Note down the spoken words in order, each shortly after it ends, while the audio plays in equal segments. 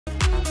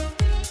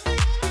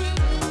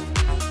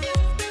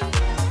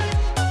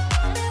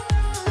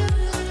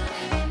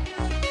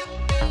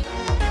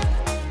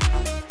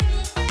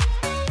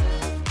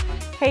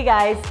Hey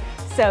guys,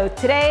 so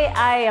today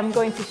I am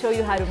going to show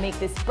you how to make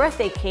this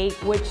birthday cake,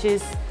 which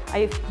is,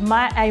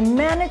 I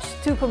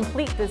managed to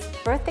complete this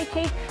birthday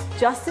cake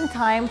just in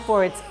time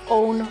for its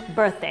own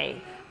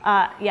birthday.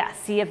 Yeah,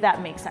 see if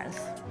that makes sense.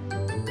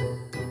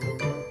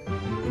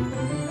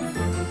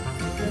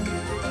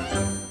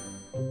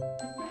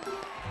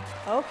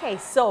 Okay,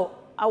 so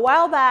a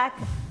while back,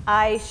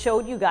 I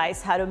showed you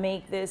guys how to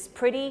make this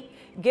pretty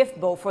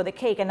gift bow for the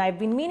cake, and I've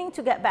been meaning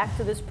to get back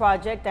to this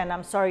project, and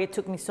I'm sorry it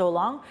took me so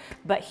long,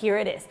 but here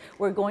it is.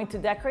 We're going to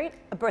decorate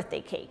a birthday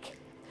cake.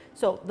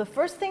 So the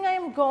first thing I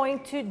am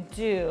going to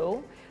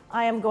do,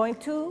 I am going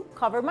to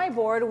cover my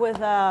board with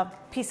a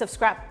piece of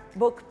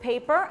scrapbook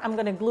paper. I'm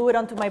gonna glue it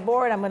onto my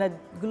board. I'm gonna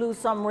glue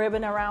some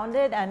ribbon around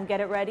it and get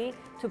it ready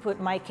to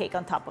put my cake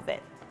on top of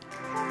it.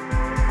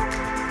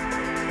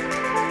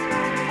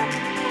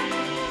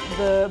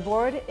 The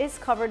board is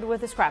covered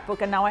with a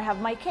scrapbook, and now I have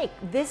my cake.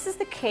 This is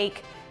the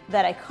cake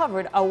that I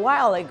covered a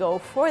while ago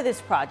for this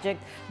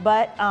project,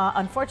 but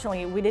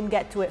unfortunately we didn't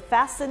get to it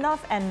fast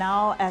enough, and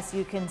now, as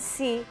you can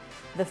see,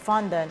 the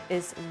fondant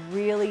is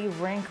really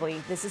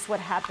wrinkly. This is what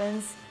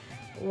happens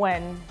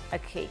when a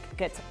cake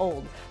gets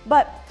old.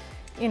 But,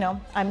 you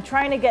know, I'm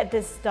trying to get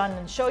this done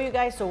and show you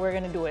guys, so we're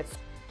gonna do it.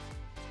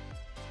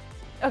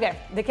 Okay,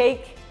 the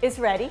cake is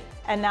ready,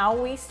 and now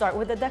we start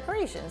with the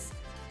decorations.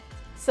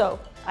 So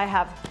I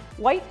have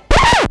white,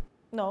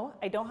 no,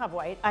 I don't have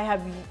white. I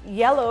have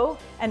yellow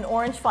and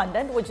orange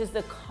fondant, which is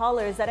the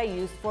colors that I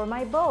used for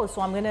my bow.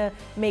 So I'm gonna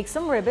make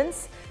some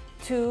ribbons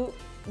to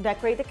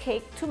decorate the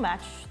cake to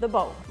match the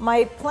bow.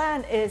 My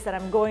plan is that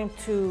I'm going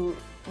to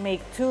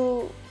make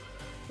 2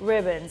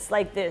 ribbons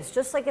like this,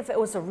 just like if it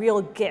was a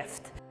real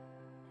gift.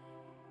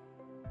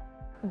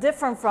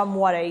 Different from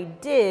what I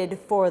did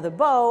for the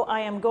bow, I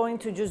am going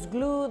to just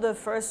glue the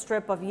first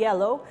strip of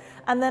yellow,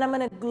 and then I'm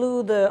going to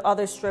glue the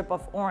other strip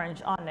of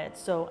orange on it,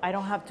 so I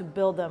don't have to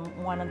build them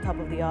one on top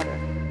of the other.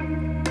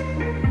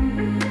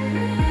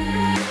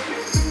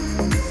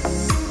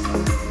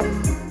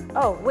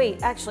 Oh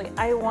wait, actually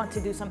I want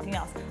to do something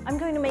else. I'm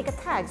going to make a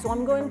tag, so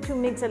I'm going to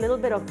mix a little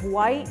bit of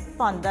white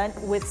fondant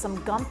with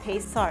some gum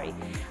paste. Sorry,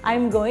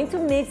 I'm going to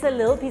mix a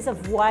little piece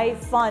of white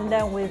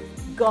fondant with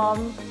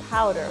gum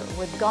powder,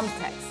 with gum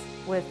text,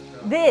 with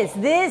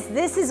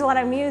this is what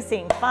I'm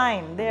using.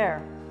 Fine,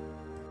 there.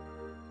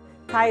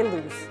 Tie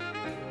loose.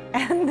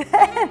 And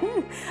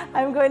then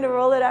I'm going to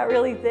roll it out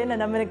really thin,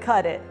 and I'm going to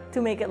cut it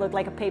to make it look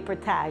like a paper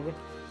tag.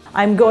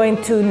 I'm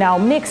going to now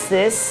mix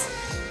this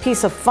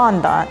piece of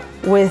fondant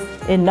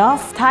with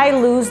enough tie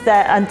loose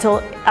that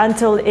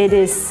until it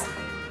is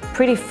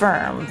pretty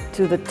firm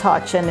to the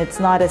touch and it's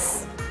not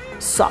as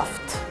soft.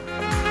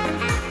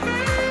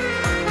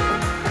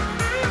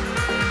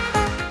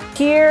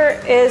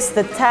 Here is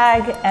the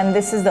tag, and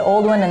this is the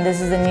old one and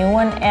this is the new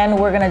one, and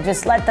we're gonna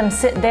just let them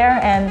sit there,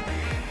 and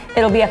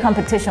it'll be a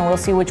competition. We'll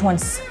see which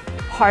one's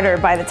harder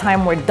by the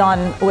time we're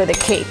done with the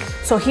cake.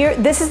 So here,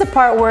 this is the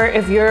part where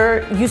if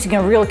you're using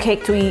a real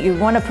cake to eat, you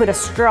want to put a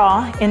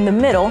straw in the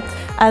middle,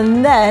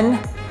 and then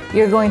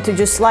you're going to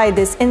just slide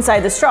this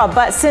inside the straw.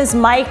 But since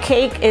my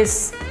cake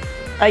is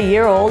a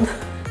year old,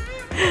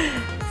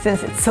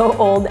 since it's so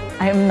old,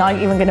 I'm not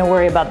even going to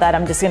worry about that.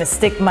 I'm just going to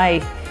stick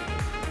my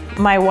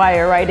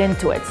wire right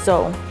into it.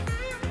 So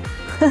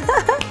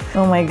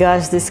oh my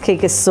gosh, this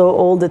cake is so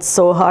old, it's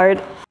so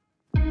hard.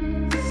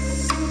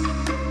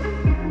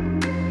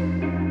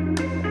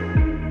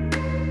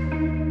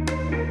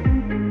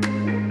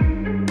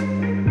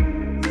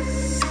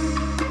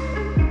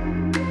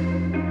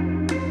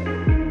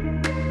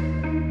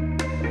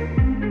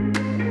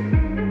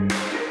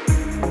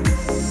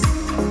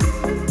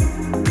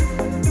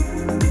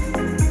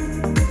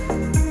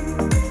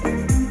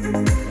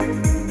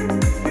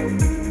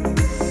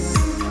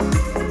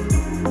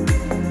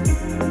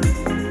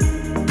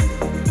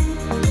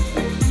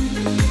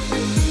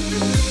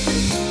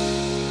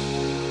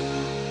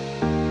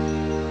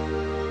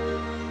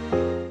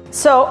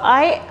 So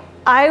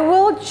I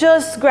will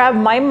just grab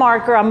my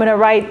marker. I'm gonna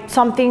write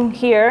something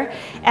here,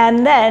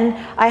 and then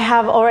I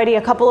have already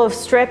a couple of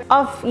strips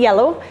of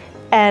yellow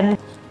and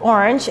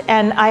orange,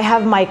 and I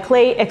have my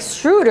clay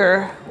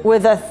extruder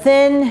with a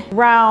thin,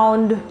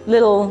 round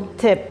little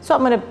tip. So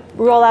I'm gonna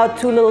roll out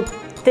 2 little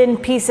thin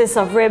pieces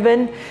of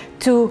ribbon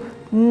to,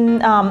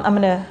 I'm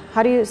gonna,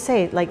 how do you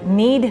say it? Like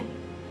knead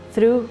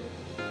through,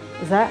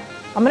 is that?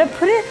 I'm gonna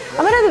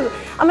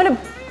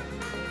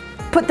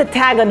put the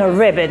tag on a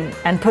ribbon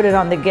and put it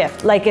on the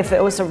gift, like if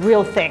it was a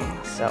real thing,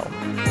 so.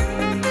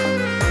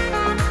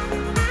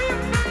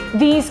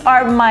 These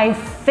are my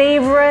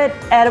favorite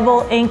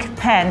edible ink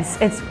pens.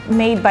 It's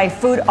made by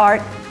Food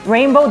Art,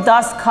 Rainbow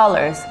Dust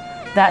Colors.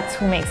 That's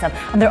who makes them.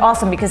 And they're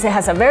awesome because it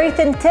has a very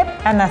thin tip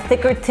and a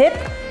thicker tip.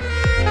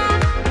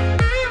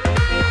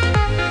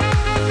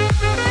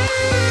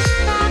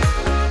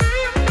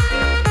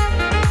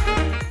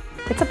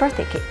 It's a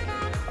birthday cake.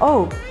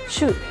 Oh,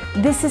 shoot.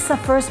 This is the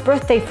first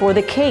birthday for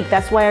the cake.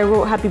 That's why I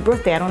wrote happy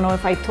birthday. I don't know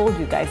if I told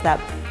you guys that,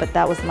 but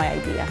that was my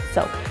idea.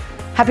 So,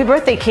 happy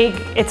birthday cake.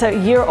 It's a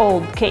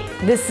year-old cake.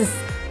 This is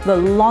the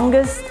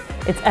longest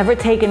it's ever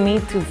taken me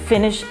to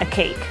finish a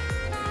cake,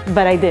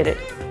 but I did it.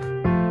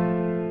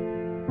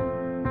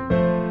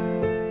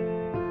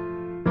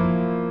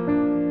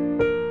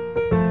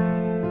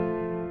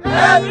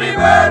 Happy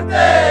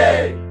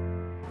birthday!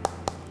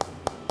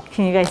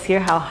 Can you guys hear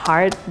how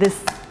hard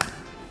this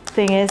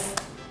thing is?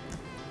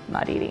 I'm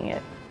not eating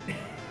it.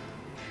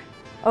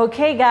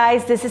 Okay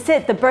guys, this is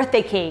it, the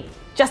birthday cake.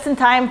 Just in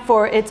time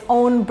for its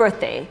own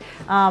birthday.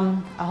 A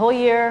whole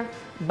year,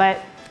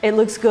 but it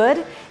looks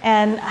good.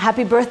 And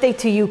happy birthday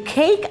to you,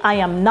 cake. I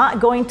am not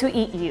going to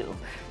eat you.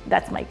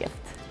 That's my gift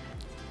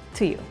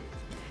to you.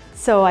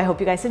 So I hope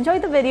you guys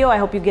enjoyed the video. I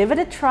hope you give it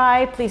a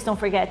try. Please don't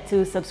forget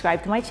to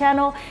subscribe to my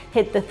channel,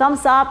 hit the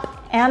thumbs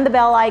up and the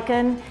bell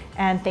icon.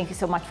 And thank you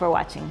so much for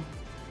watching.